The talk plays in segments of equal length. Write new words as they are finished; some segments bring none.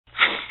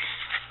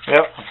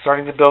Yep, I'm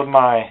starting to build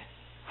my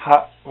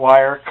hot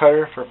wire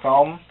cutter for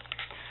foam.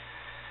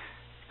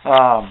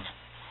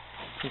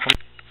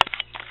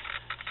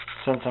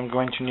 Since I'm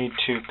going to need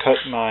to cut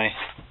my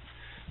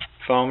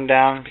foam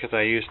down because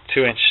I use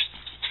 2-inch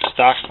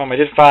stock foam. I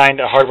did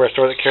find a hardware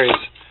store that carries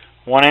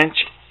 1-inch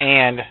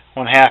and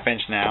 1/2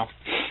 inch now,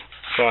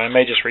 so I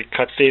may just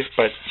recut these,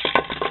 but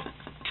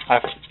I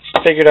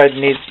figured I'd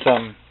need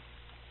some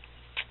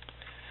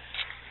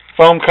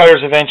foam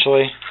cutters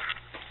eventually,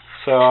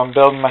 so I'm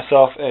building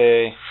myself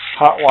a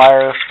hot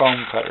wire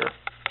foam cutter.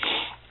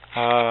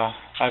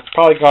 I've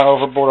probably gone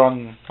overboard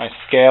on my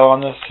scale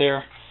on this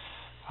here.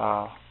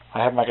 I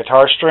have my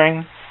guitar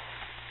string.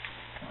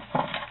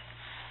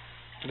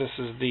 This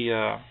is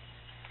the,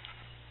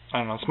 I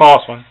don't know,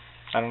 smallest one.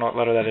 I don't know what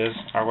letter that is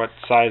or what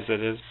size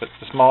it is, but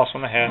the smallest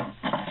one I had.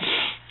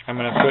 I'm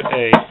going to put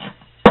a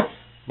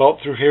bolt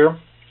through here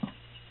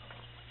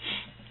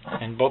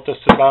and bolt this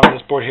to the bottom of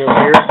this board here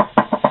over here.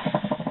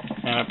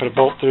 And I put a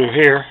bolt through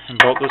here and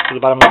bolt this to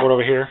the bottom of the board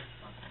over here.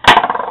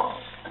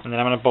 And then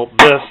I'm going to bolt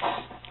this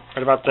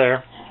right about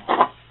there,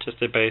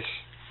 just a base.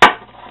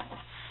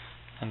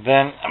 And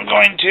then I'm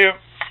going to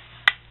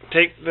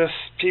take this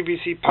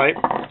PVC pipe.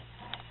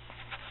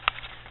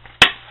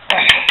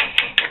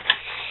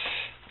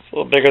 It's a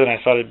little bigger than I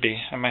thought it'd be.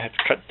 I might have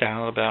to cut down a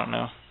little bit, I don't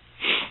know.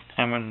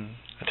 I'm going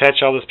to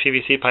attach all this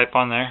PVC pipe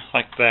on there,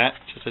 like that.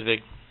 Just a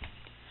big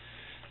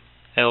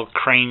little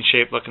crane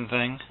shaped looking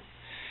thing.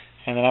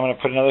 And then I'm going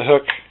to put another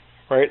hook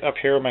right up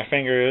here where my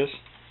finger is.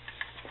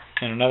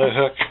 And another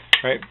hook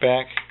right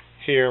back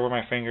here where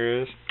my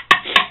finger is.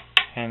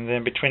 And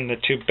then between the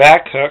two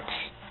back hooks,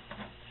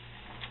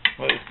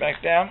 let this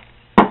back down.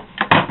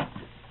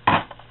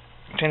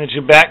 Between the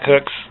two back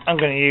hooks, I'm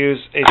going to use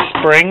a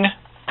spring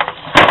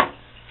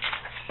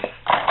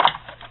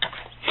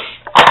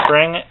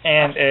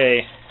and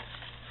a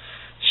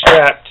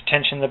strap to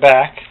tension the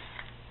back.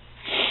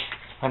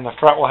 And the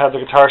front will have the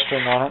guitar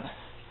string on it,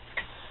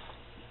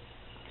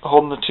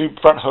 holding the two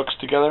front hooks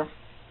together.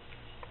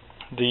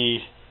 The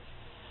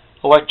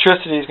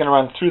electricity is going to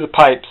run through the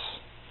pipes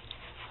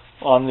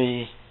on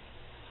the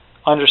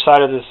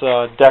underside of this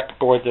deck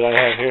board that I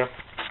have here.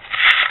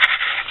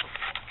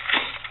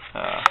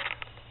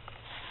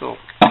 Little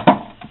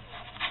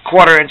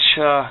 1/4-inch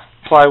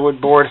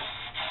plywood board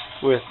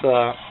with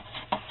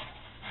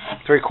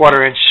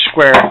 3/4-inch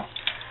square.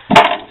 So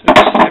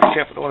just be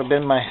careful, I don't want to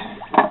bend my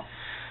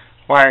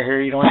wire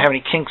here. You don't have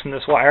any kinks in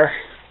this wire.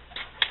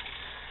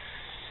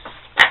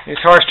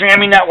 Guitar string, I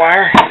mean that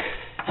wire.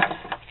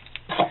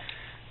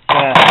 I'm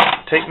gonna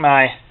take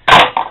my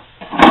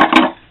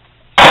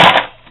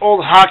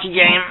old hockey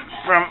game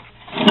from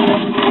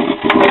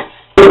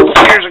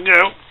years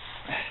ago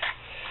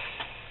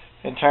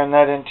and turn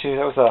that into,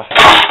 that was a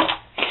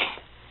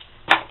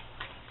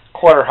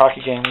quarter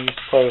hockey game we used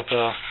to play with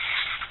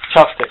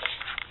chopsticks.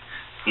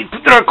 You'd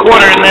put a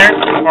quarter in there,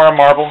 or a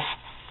marble,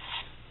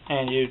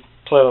 and you'd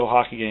play a little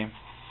hockey game.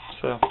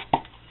 So,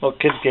 a little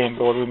kids game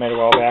board we made a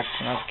while back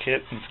when I was a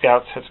kid, and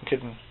Scouts, had some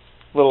kids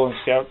little in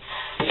Scouts.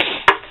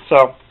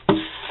 So,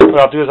 what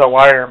I'll do is I'll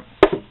wire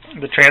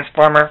the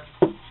transformer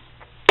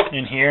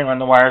in here and run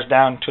the wires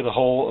down to the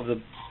hole of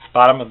the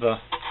bottom of the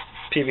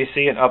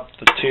PVC and up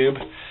the tube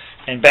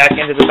and back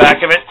into the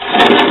back of it.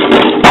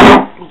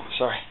 Ooh,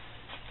 sorry,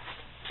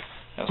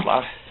 that was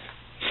loud.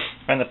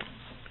 Run the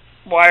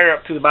wire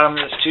up through the bottom of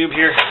this tube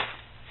here,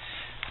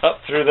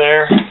 up through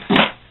there,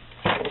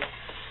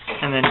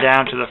 and then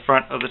down to the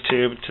front of the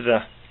tube to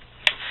the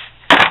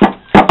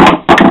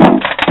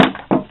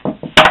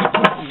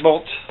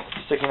bolt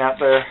sticking out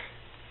there.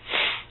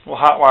 We'll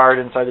hot wire it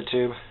inside the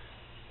tube,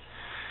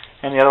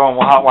 and the other one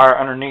will hot wire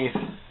underneath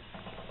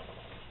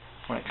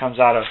when it comes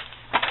out of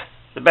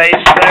the base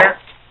there.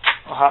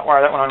 We'll hot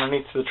wire that one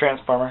underneath to the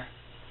transformer,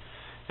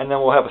 and then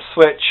we'll have a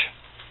switch.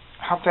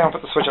 I don't think I'm going to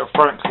put the switch up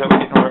front because that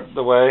would get in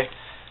the way.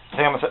 I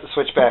think I'm going to set the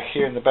switch back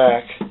here in the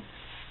back.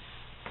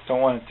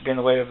 Don't want it to be in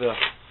the way of the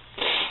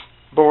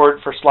board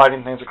for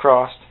sliding things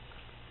across.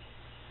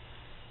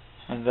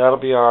 And that'll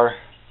be our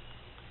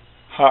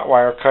hot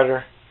wire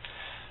cutter.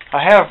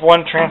 I have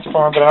one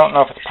transformer, but I don't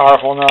know if it's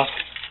powerful enough.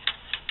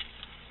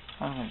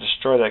 I'm going to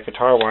destroy that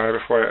guitar wire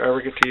before I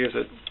ever get to use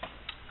it.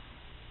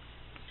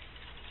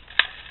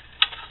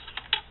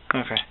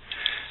 Okay.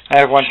 I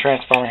have one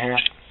transformer here.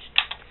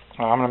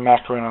 I'm going to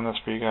macro in on this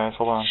for you guys.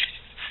 Hold on.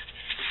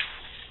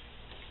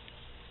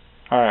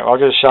 Alright, well, I'll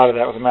get a shot of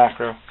that with a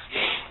macro.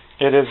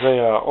 It is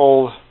a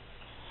old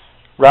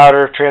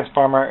router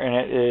transformer, and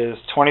it is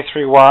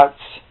 23 watts,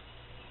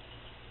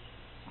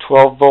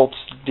 12 volts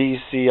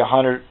DC,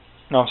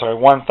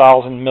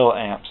 1,000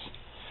 milliamps.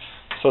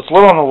 So it's a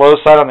little on the low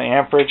side on the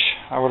amperage.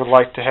 I would have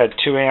liked to have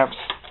 2 amps,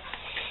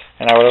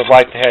 and I would have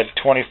liked to have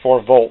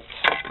 24 volts.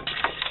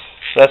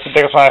 So that's the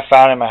biggest one I've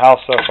found in my house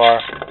so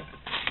far.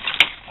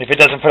 If it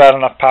doesn't put out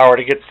enough power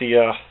to get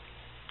the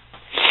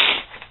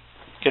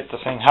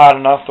thing hot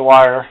enough, the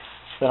wire,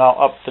 then I'll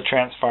up the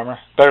transformer.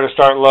 Better to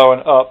start low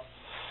and up.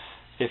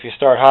 If you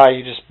start high,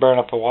 you just burn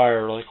up a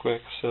wire really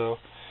quick. So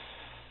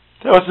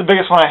that was the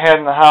biggest one I had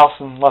in the house,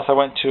 unless I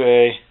went to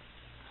a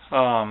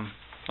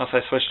unless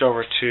I switched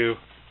over to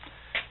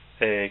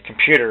a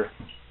computer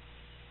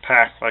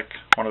pack like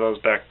one of those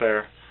back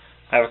there.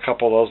 I have a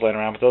couple of those laying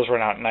around, but those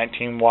run out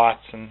 19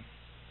 watts and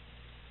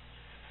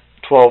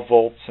 12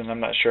 volts, and I'm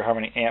not sure how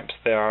many amps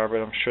they are, but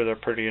I'm sure they're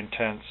pretty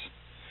intense.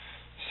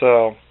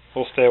 So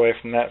we'll stay away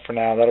from that for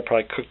now. That'll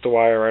probably cook the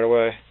wire right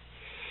away.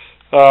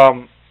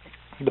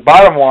 The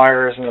bottom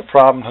wire isn't a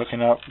problem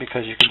hooking up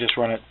because you can just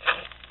run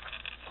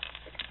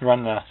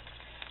the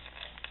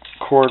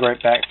cord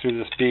right back through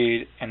this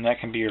bead, and that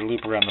can be your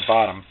loop around the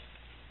bottom.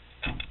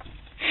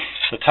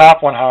 The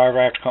top one, however,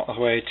 I have to come up with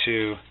a way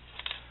to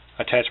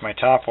attach my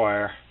top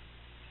wire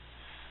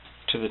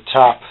to the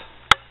top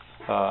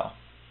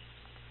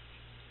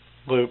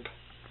loop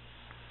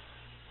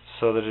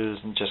so that it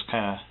isn't just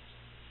kind of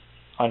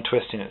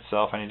untwisting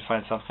itself. I need to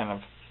find some kind of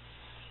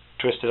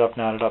twisted up,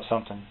 knotted up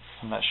something.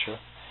 I'm not sure.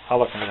 I'll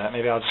look into that.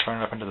 Maybe I'll just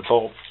run it up into the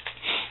bolt,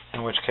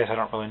 in which case I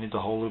don't really need the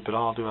whole loop at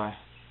all, do I?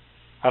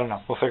 I don't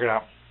know. We'll figure it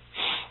out.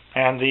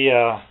 And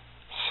the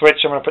switch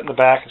I'm going to put in the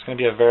back is going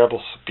to be a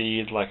variable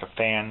speed, like a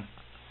fan,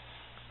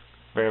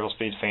 variable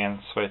speed fan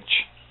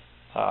switch,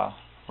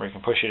 where you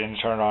can push it in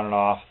to turn it on and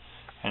off,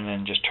 and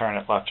then just turn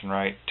it left and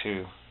right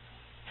to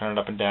turn it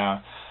up and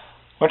down.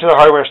 Went to the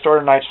hardware store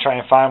tonight to try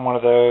and find one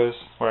of those,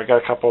 where I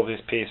got a couple of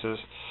these pieces,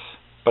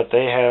 but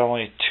they had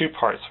only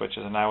 2-part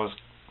switches, and I was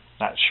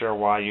not sure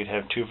why you'd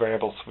have 2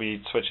 variable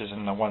speed switches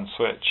in the one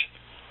switch.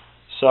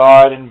 So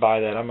I didn't buy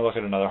that. I'm going to look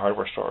at another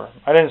hardware store.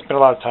 I didn't spend a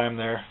lot of time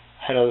there.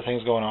 I had other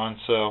things going on,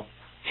 so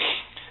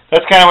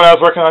that's kind of what I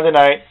was working on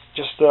tonight.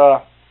 Just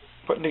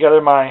putting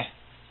together my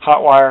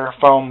hot wire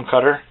foam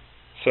cutter.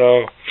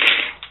 So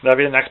that'll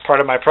be the next part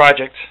of my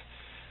project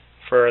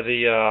for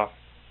the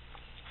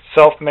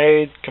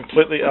self-made,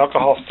 completely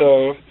alcohol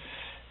stove.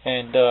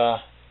 And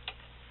I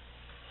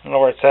don't know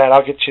where it's at.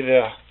 I'll get you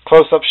the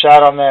close-up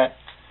shot on that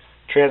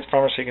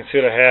transformer so you can see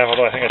what I have,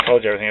 although I think I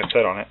told you everything I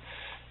said on it.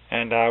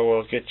 And I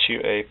will get you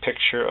a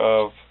picture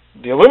of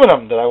the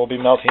aluminum that I will be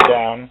melting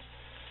down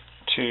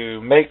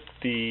to make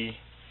the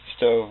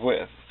stove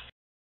with.